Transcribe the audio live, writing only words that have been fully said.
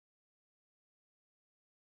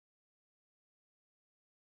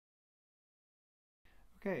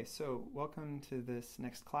Okay, so welcome to this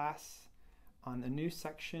next class on a new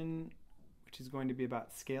section which is going to be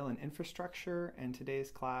about scale and infrastructure, and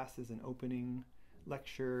today's class is an opening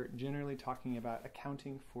lecture generally talking about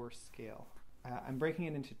accounting for scale. I'm breaking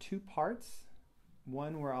it into two parts,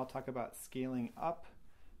 one where I'll talk about scaling up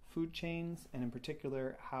food chains and in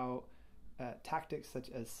particular how tactics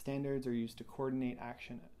such as standards are used to coordinate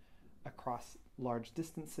action across large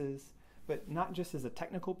distances, but not just as a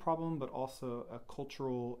technical problem, but also a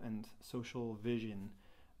cultural and social vision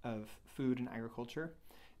of food and agriculture.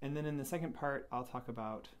 And then in the second part, I'll talk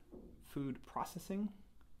about food processing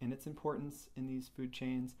and its importance in these food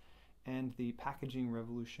chains and the packaging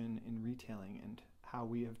revolution in retailing and how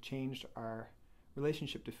we have changed our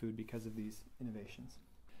relationship to food because of these innovations.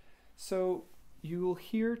 So you will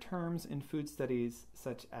hear terms in food studies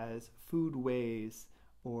such as foodways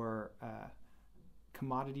or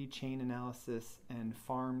commodity chain analysis and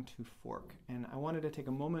farm to fork. And I wanted to take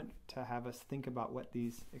a moment to have us think about what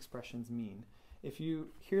these expressions mean. If you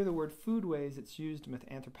hear the word foodways, it's used with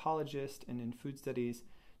anthropologists and in food studies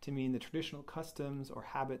to mean the traditional customs or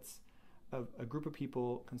habits of a group of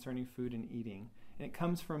people concerning food and eating. And it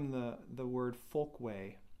comes from the word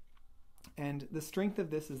folkway. And the strength of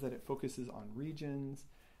this is that it focuses on regions,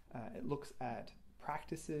 it looks at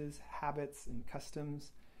practices, habits, and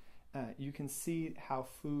customs. You can see how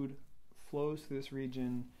food flows through this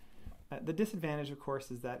region. The disadvantage, of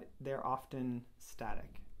course, is that they're often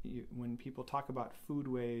static. When people talk about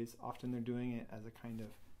foodways, often they're doing it as a kind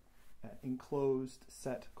of enclosed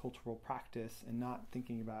set cultural practice and not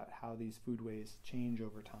thinking about how these foodways change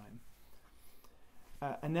over time.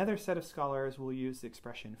 Another set of scholars will use the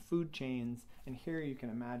expression food chains, and here you can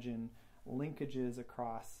imagine linkages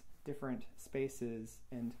across different spaces,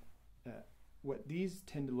 and what these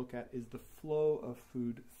tend to look at is the flow of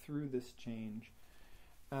food through this change.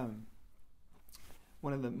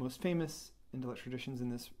 One of the most famous intellectual traditions in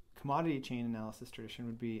this commodity chain analysis tradition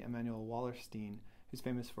would be Emanuel Wallerstein, who's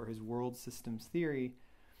famous for his world systems theory.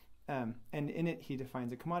 And in it, he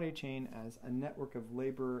defines a commodity chain as a network of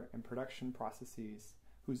labor and production processes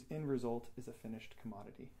whose end result is a finished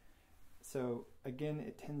commodity. So again,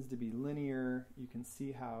 it tends to be linear. You can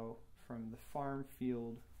see how from the farm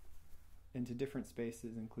field into different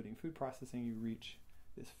spaces, including food processing, you reach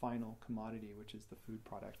this final commodity, which is the food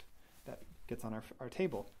product that gets on our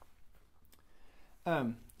table.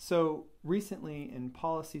 So recently in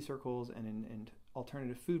policy circles and in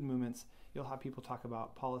alternative food movements, you'll have people talk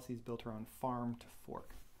about policies built around farm to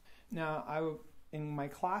fork. Now, in my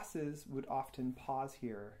classes would often pause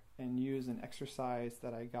here and use an exercise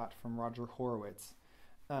that I got from Roger Horowitz,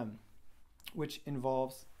 which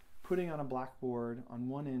involves putting on a blackboard on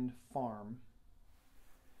one end farm,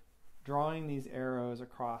 drawing these arrows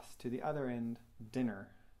across to the other end dinner,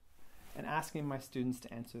 and asking my students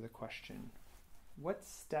to answer the question, what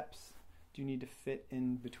steps do you need to fit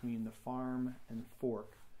in between the farm and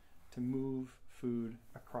fork to move food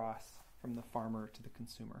across from the farmer to the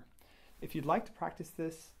consumer? If you'd like to practice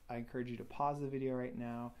this, I encourage you to pause the video right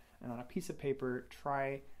now and on a piece of paper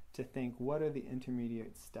try to think what are the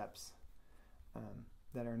intermediate steps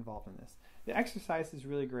that are involved in this. The exercise is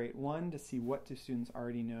really great, one, to see what do students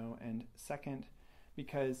already know, and second,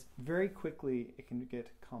 because very quickly it can get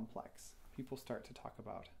complex. People start to talk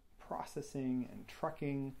about processing and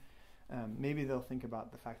trucking. Maybe they'll think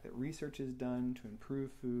about the fact that research is done to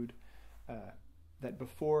improve food, that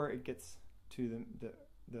before it gets to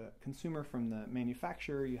the consumer from the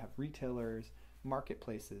manufacturer, you have retailers,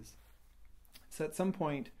 marketplaces. So at some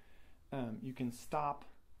point, you can stop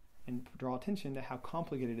and draw attention to how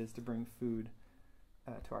complicated it is to bring food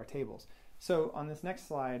to our tables. So on this next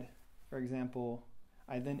slide, for example,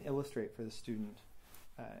 I then illustrate for the student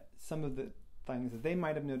some of the things that they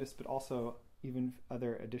might have noticed, but also even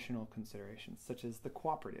other additional considerations, such as the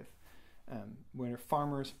cooperative, where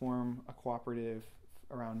farmers form a cooperative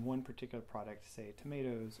around one particular product, say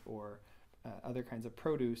tomatoes or other kinds of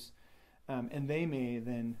produce, and they may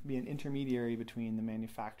then be an intermediary between the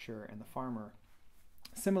manufacturer and the farmer.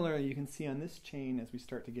 Similarly, you can see on this chain, as we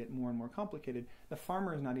start to get more and more complicated, the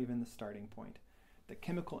farmer is not even the starting point. The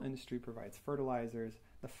chemical industry provides fertilizers.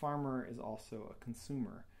 The farmer is also a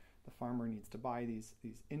consumer. The farmer needs to buy these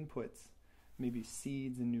inputs, maybe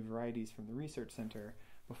seeds and new varieties from the research center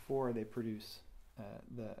before they produce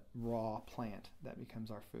the raw plant that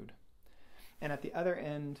becomes our food. And at the other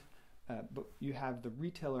end, you have the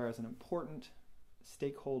retailer as an important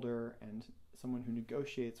stakeholder and someone who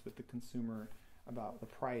negotiates with the consumer about the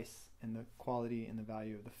price and the quality and the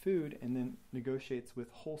value of the food, and then negotiates with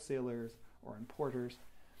wholesalers or importers.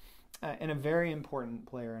 And a very important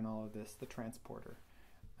player in all of this, the transporter.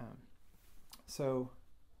 So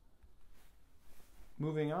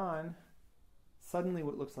Moving on, suddenly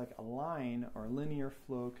what looks like a line or linear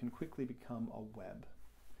flow can quickly become a web.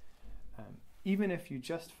 Even if you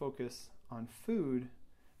just focus on food,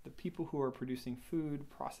 the people who are producing food,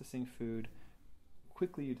 processing food,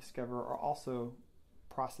 quickly you discover are also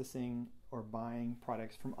processing or buying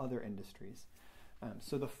products from other industries.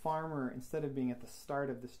 So the farmer, instead of being at the start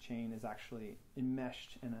of this chain, is actually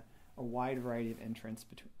enmeshed in a wide variety of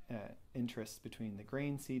interests between the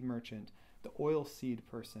grain seed merchant, the oil seed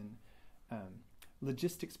person,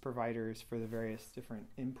 logistics providers for the various different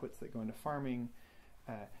inputs that go into farming.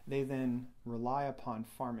 They then rely upon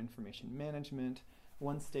farm information management.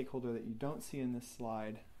 One stakeholder that you don't see in this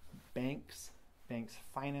slide, banks. Banks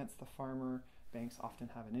finance the farmer. Banks often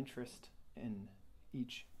have an interest in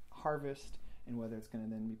each harvest and whether it's going to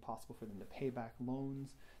then be possible for them to pay back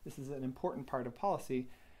loans. This is an important part of policy.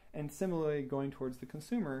 And similarly, going towards the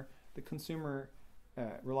consumer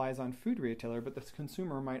relies on food retailer, but the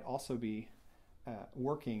consumer might also be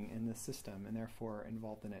working in this system and therefore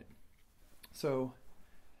involved in it. So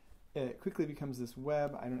it quickly becomes this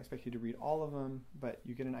web. I don't expect you to read all of them, but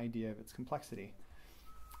you get an idea of its complexity.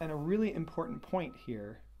 And a really important point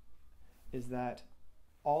here is that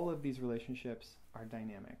all of these relationships are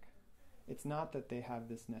dynamic. It's not that they have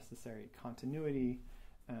this necessary continuity.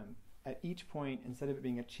 At each point, instead of it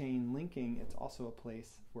being a chain linking, it's also a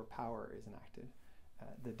place where power is enacted.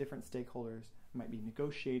 The different stakeholders might be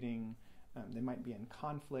negotiating, they might be in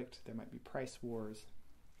conflict, there might be price wars.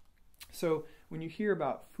 So when you hear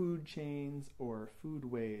about food chains or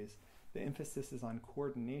foodways, the emphasis is on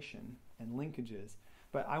coordination and linkages,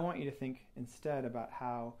 but I want you to think instead about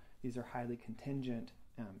how these are highly contingent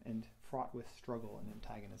and fraught with struggle and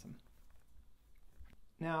antagonism.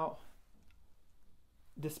 Now,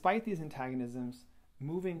 despite these antagonisms,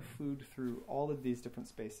 moving food through all of these different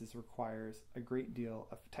spaces requires a great deal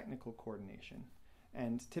of technical coordination,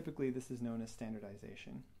 and typically this is known as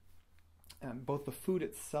standardization. Both the food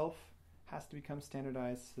itself has to become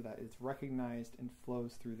standardized so that it's recognized and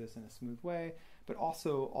flows through this in a smooth way, but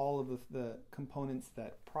also all of the components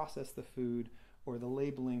that process the food or the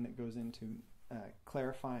labeling that goes into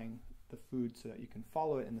clarifying the food so that you can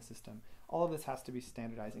follow it in the system. All of this has to be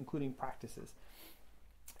standardized, including practices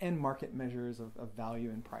and market measures of value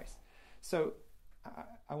and price. So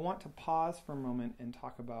I want to pause for a moment and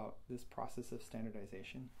talk about this process of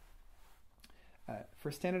standardization.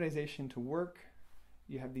 For standardization to work,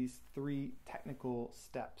 you have these three technical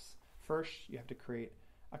steps. First, you have to create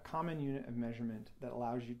a common unit of measurement that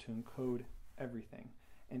allows you to encode everything.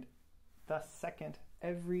 And thus, second,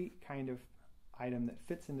 every kind of item that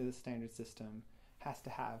fits into the standard system has to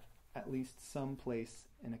have at least some place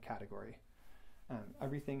in a category.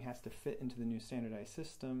 Everything has to fit into the new standardized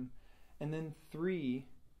system. And then three,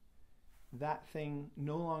 that thing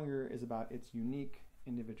no longer is about its unique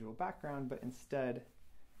individual background, but instead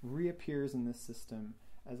reappears in this system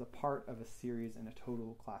as a part of a series in a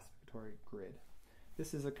total classificatory grid.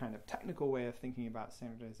 This is a kind of technical way of thinking about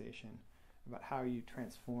standardization, about how you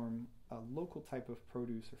transform a local type of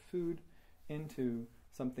produce or food into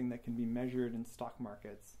something that can be measured in stock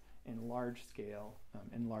markets in large scale,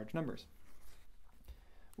 in large numbers.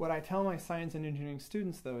 What I tell my science and engineering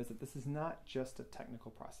students, though, is that this is not just a technical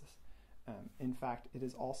process. In fact, it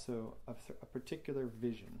is also a particular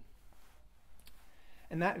vision.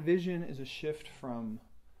 And that vision is a shift from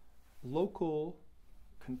local,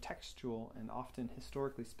 contextual, and often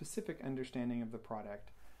historically specific understanding of the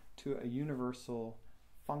product to a universal,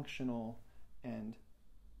 functional, and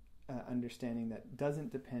understanding that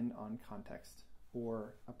doesn't depend on context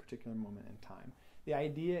or a particular moment in time. The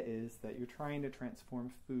idea is that you're trying to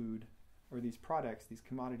transform food or these products, these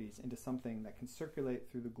commodities, into something that can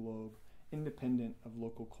circulate through the globe independent of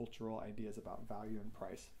local cultural ideas about value and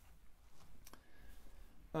price.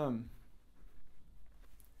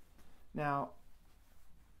 Now,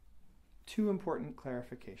 two important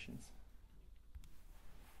clarifications.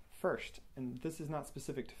 First, and this is not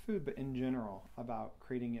specific to food, but in general about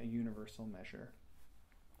creating a universal measure.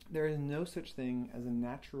 There is no such thing as a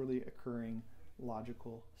naturally occurring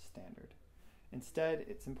logical standard. Instead,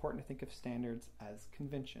 it's important to think of standards as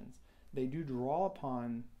conventions. They do draw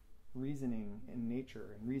upon reasoning in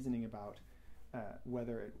nature and reasoning about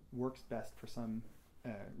whether it works best for some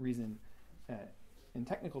reason in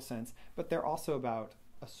technical sense, but they're also about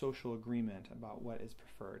a social agreement about what is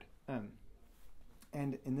preferred.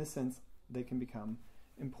 And in this sense, they can become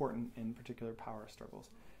important in particular power struggles.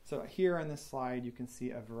 So here on this slide, you can see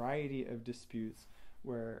a variety of disputes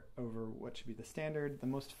where over what should be the standard. The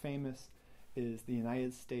most famous is the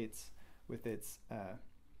United States with its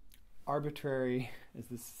arbitrary, as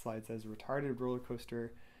this slide says, retarded roller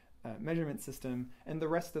coaster measurement system, and the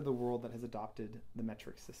rest of the world that has adopted the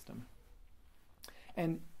metric system.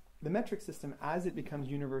 And the metric system, as it becomes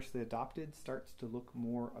universally adopted, starts to look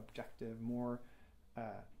more objective, more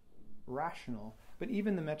rational. But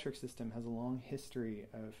even the metric system has a long history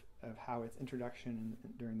of how its introduction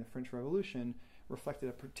during the French Revolution reflected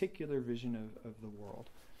a particular vision of the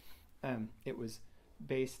world. It was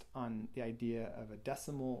based on the idea of a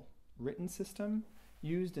decimal written system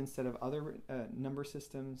used instead of other number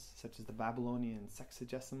systems, such as the Babylonian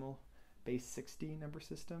sexagesimal base 60 number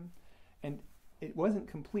system. And it wasn't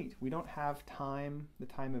complete. We don't have time, the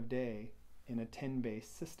time of day, in a 10-base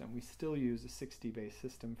system. We still use a 60-base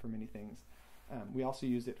system for many things. We also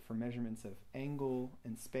use it for measurements of angle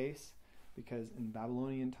and space, because in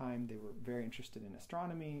Babylonian time they were very interested in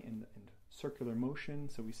astronomy and circular motion,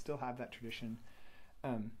 so we still have that tradition.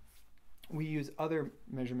 We use other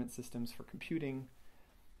measurement systems for computing,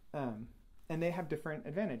 and they have different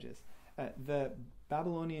advantages. The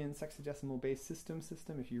Babylonian sexagesimal base system,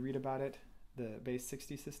 if you read about it, the base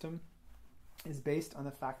 60 system, is based on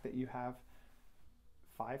the fact that you have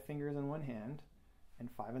 5 fingers in one hand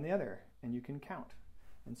and 5 on the other, and you can count.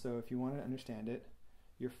 And so if you want to understand it,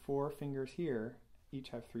 your 4 fingers here each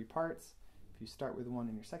have 3 parts. If you start with 1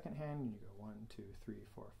 in your second hand, and you go 1, 2, 3,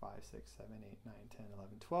 4, 5, 6, 7, 8, 9, 10,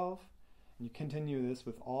 11, 12, and you continue this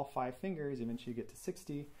with all 5 fingers, eventually you get to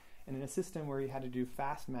 60. And in a system where you had to do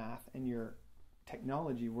fast math and your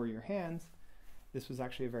technology were your hands, this was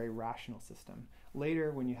actually a very rational system.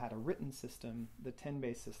 Later, when you had a written system, the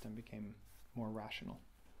 10-base system became more rational.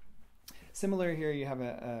 Similar here, you have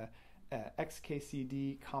a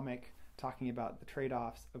XKCD comic talking about the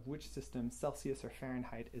trade-offs of which system, Celsius or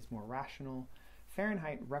Fahrenheit, is more rational.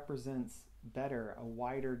 Fahrenheit represents better a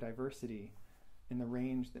wider diversity in the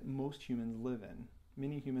range that most humans live in.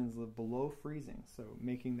 Many humans live below freezing, so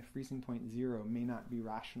making the freezing point 0 may not be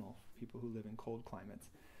rational for people who live in cold climates.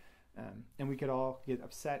 And we could all get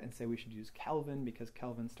upset and say we should use Kelvin because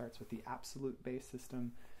Kelvin starts with the absolute base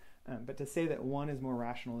system. But to say that one is more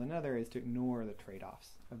rational than another is to ignore the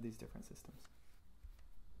trade-offs of these different systems.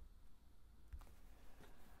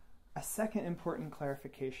 A second important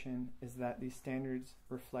clarification is that these standards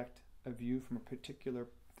reflect a view from a particular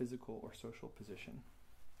physical or social position.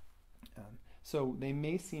 So they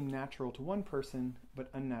may seem natural to one person, but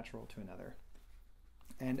unnatural to another.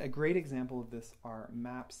 And a great example of this are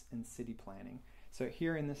maps and city planning. So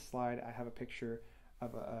here in this slide, I have a picture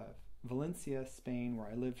of Valencia, Spain, where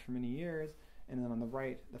I lived for many years, and then on the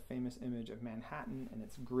right, the famous image of Manhattan and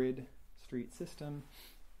its grid street system.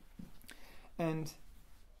 And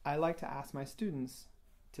I like to ask my students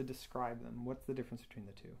to describe them. What's the difference between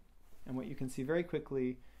the two? And what you can see very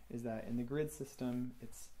quickly is that in the grid system,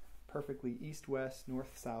 it's perfectly east-west,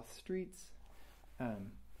 north-south streets.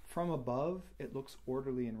 From above, it looks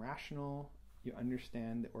orderly and rational. You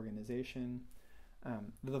understand the organization.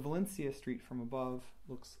 The Valencia street from above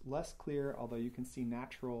looks less clear, although you can see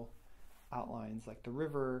natural outlines like the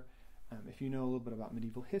river. If you know a little bit about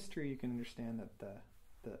medieval history, you can understand that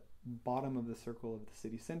the bottom of the circle of the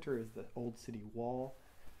city center is the old city wall.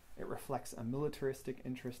 It reflects a militaristic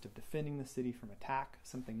interest of defending the city from attack,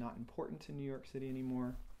 something not important to New York City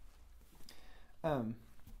anymore.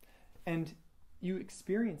 And you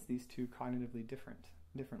experience these two cognitively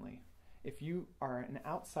differently. If you are an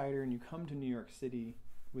outsider and you come to New York City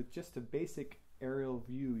with just a basic aerial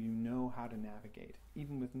view, you know how to navigate,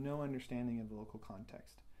 even with no understanding of the local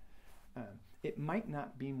context. It might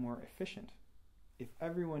not be more efficient. If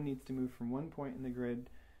everyone needs to move from one point in the grid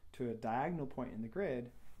to a diagonal point in the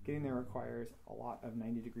grid, getting there requires a lot of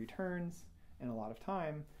 90-degree turns and a lot of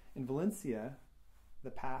time. In Valencia, the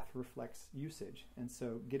path reflects usage, and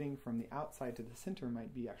so getting from the outside to the center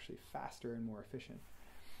might be actually faster and more efficient.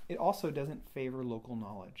 It also doesn't favor local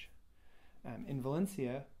knowledge. In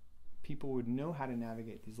Valencia, people would know how to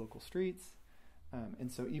navigate these local streets,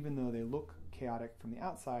 and so even though they look chaotic from the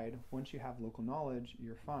outside, once you have local knowledge,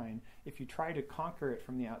 you're fine. If you try to conquer it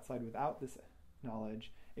from the outside without this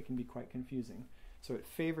knowledge, it can be quite confusing. So it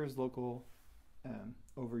favors local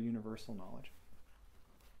over universal knowledge.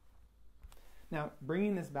 Now,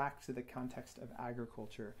 bringing this back to the context of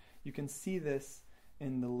agriculture, you can see this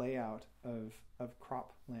in the layout of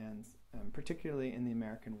crop lands, particularly in the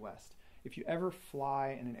American West. If you ever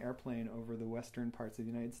fly in an airplane over the western parts of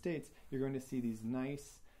the United States, you're going to see these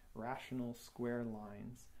nice, rational square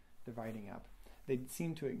lines dividing up. They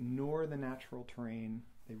seem to ignore the natural terrain.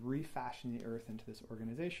 They refashion the earth into this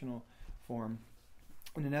organizational form.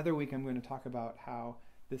 In another week, I'm going to talk about how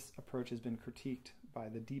this approach has been critiqued by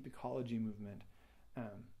the deep ecology movement,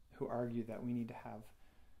 who argue that we need to have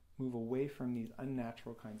move away from these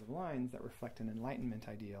unnatural kinds of lines that reflect an Enlightenment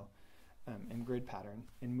ideal and grid pattern,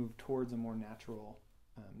 and move towards a more natural,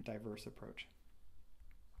 diverse approach.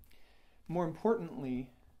 More importantly,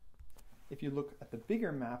 if you look at the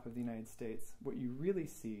bigger map of the United States, what you really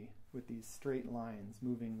see with these straight lines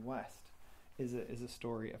moving west is a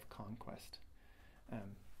story of conquest.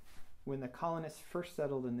 When the colonists first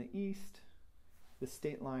settled in the east, the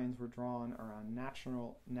state lines were drawn around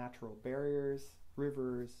natural barriers,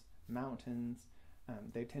 rivers, mountains.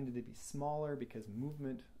 They tended to be smaller because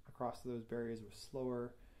movement across those barriers was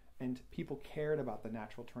slower, and people cared about the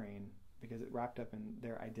natural terrain because it wrapped up in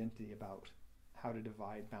their identity about how to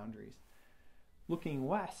divide boundaries. Looking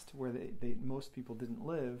west, where most people didn't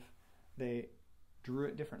live, they drew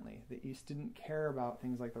it differently. The East didn't care about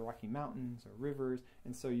things like the Rocky Mountains or rivers,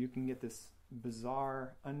 and so you can get this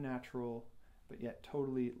bizarre, unnatural, but yet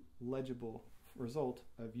totally legible result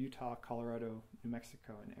of Utah, Colorado, New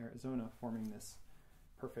Mexico, and Arizona forming this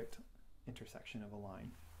perfect intersection of a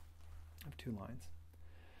line, of two lines.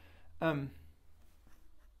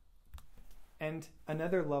 And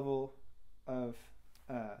another level of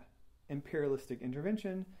imperialistic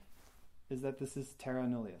intervention is that this is terra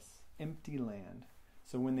nullius, empty land.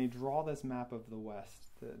 So when they draw this map of the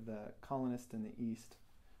West, the colonists in the East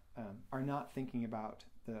are not thinking about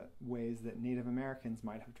the ways that Native Americans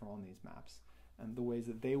might have drawn these maps and the ways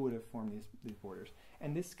that they would have formed these borders.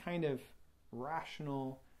 And this kind of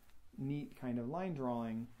rational, neat kind of line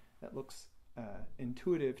drawing that looks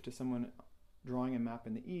intuitive to someone drawing a map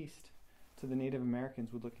in the East, to the Native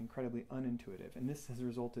Americans would look incredibly unintuitive. And this has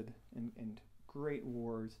resulted in great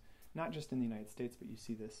wars, not just in the United States, but you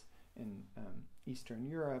see this in Eastern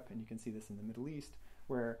Europe, and you can see this in the Middle East,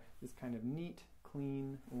 where this kind of neat,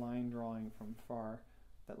 clean line drawing from far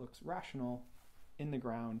that looks rational in the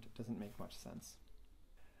ground doesn't make much sense.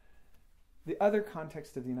 The other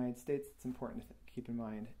context of the United States that's important to keep in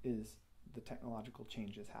mind is the technological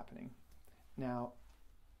changes happening. Now,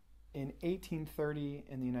 in 1830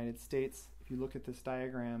 in the United States, if you look at this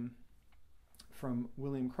diagram from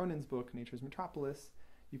William Cronin's book, Nature's Metropolis,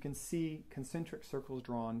 you can see concentric circles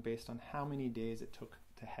drawn based on how many days it took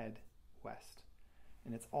to head west.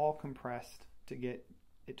 And it's all compressed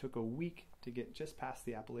it took a week to get just past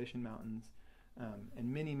the Appalachian Mountains,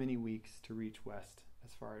 and many, many weeks to reach west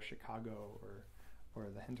as far as Chicago or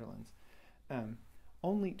the hinterlands.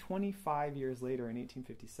 Only 25 years later, in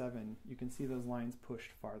 1857, you can see those lines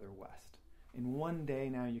pushed farther west. In one day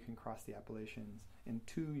now you can cross the Appalachians. In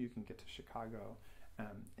 2 you can get to Chicago.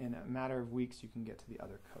 In a matter of weeks you can get to the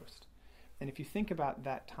other coast. And if you think about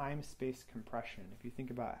that time-space compression, if you think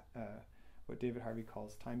about what David Harvey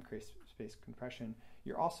calls time-space compression,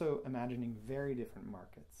 you're also imagining very different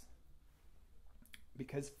markets.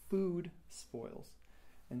 Because food spoils.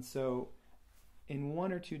 And so in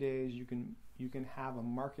 1 or 2 days you can have a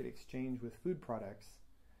market exchange with food products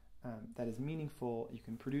that is meaningful. You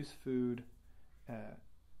can produce food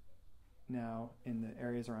now in the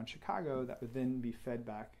areas around Chicago that would then be fed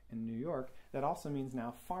back in New York. That also means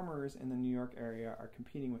now farmers in the New York area are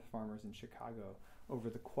competing with farmers in Chicago over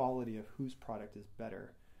the quality of whose product is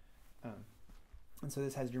better. And so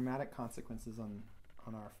this has dramatic consequences on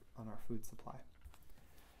our food supply.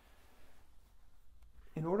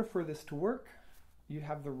 In order for this to work, you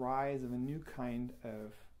have the rise of a new kind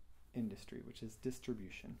of industry, which is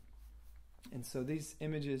distribution. And so this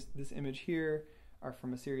image here are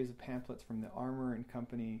from a series of pamphlets from the Armour and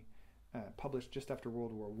Company, published just after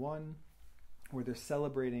World War I, where they're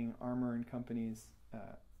celebrating Armour and Company's,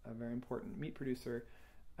 a very important meat producer,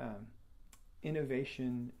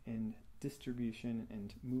 innovation in distribution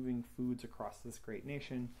and moving foods across this great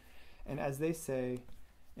nation. And as they say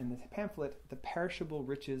in the pamphlet, the perishable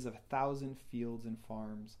riches of 1,000 fields and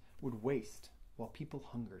farms would waste while people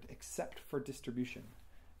hungered, except for distribution,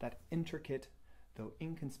 that intricate though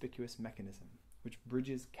inconspicuous mechanism which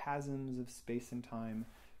bridges chasms of space and time,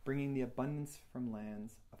 bringing the abundance from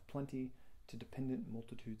lands of plenty to dependent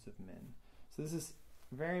multitudes of men. So this is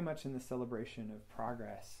very much in the celebration of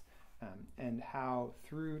progress, and how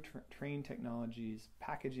through train technologies,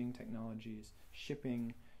 packaging technologies,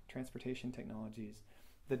 shipping, transportation technologies,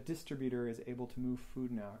 the distributor is able to move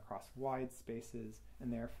food now across wide spaces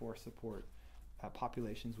and therefore support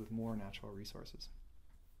populations with more natural resources.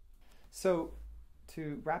 So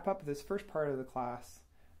to wrap up this first part of the class,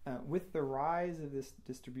 with the rise of this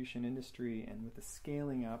distribution industry and with the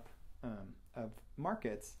scaling up of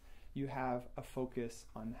markets, you have a focus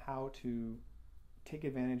on how to take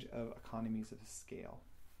advantage of economies of scale.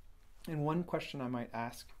 And one question I might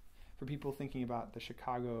ask for people thinking about the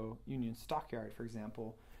Chicago Union Stockyard, for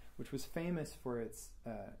example, which was famous for its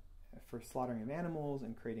for slaughtering of animals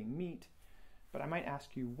and creating meat. But I might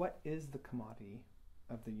ask you, what is the commodity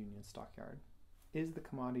of the union stockyard? Is the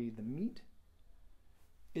commodity the meat?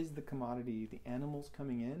 Is the commodity the animals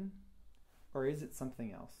coming in? Or is it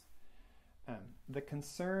something else? The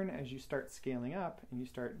concern as you start scaling up and you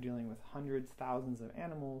start dealing with hundreds, thousands of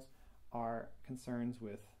animals are concerns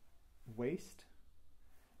with waste.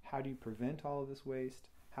 How do you prevent all of this waste?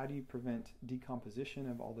 How do you prevent decomposition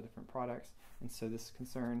of all the different products? And so this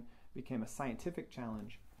concern became a scientific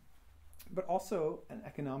challenge, but also an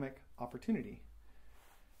economic opportunity.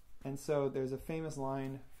 And so there's a famous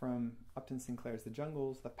line from Upton Sinclair's The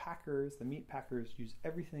Jungles: the meat packers use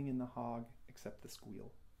everything in the hog except the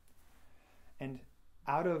squeal. And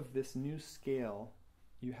out of this new scale,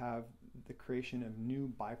 you have the creation of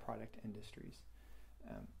new byproduct industries.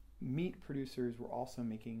 Meat producers were also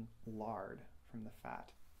making lard from the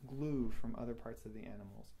fat, glue from other parts of the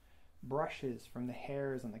animals, brushes from the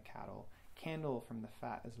hairs on the cattle, candle from the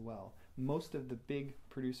fat as well. Most of the big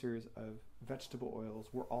producers of vegetable oils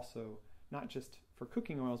were also not just for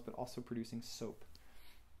cooking oils, but also producing soap.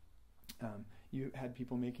 You had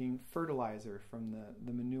people making fertilizer from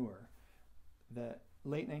the manure. The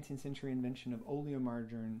late 19th century invention of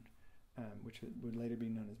oleomargarine, which would later be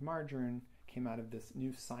known as margarine, came out of this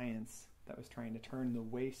new science that was trying to turn the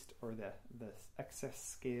waste or the excess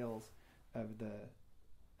scales of the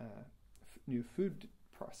new food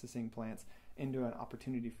processing plants into an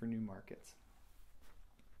opportunity for new markets.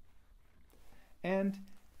 And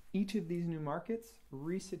each of these new markets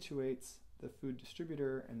resituates the food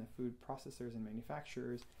distributor and the food processors and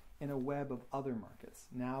manufacturers in a web of other markets.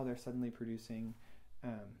 Now they're suddenly producing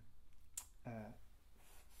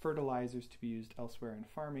fertilizers to be used elsewhere in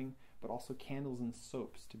farming, but also candles and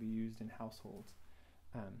soaps to be used in households,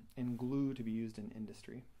 and glue to be used in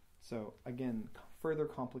industry. So again, further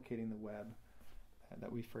complicating the web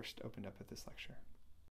that we first opened up at this lecture.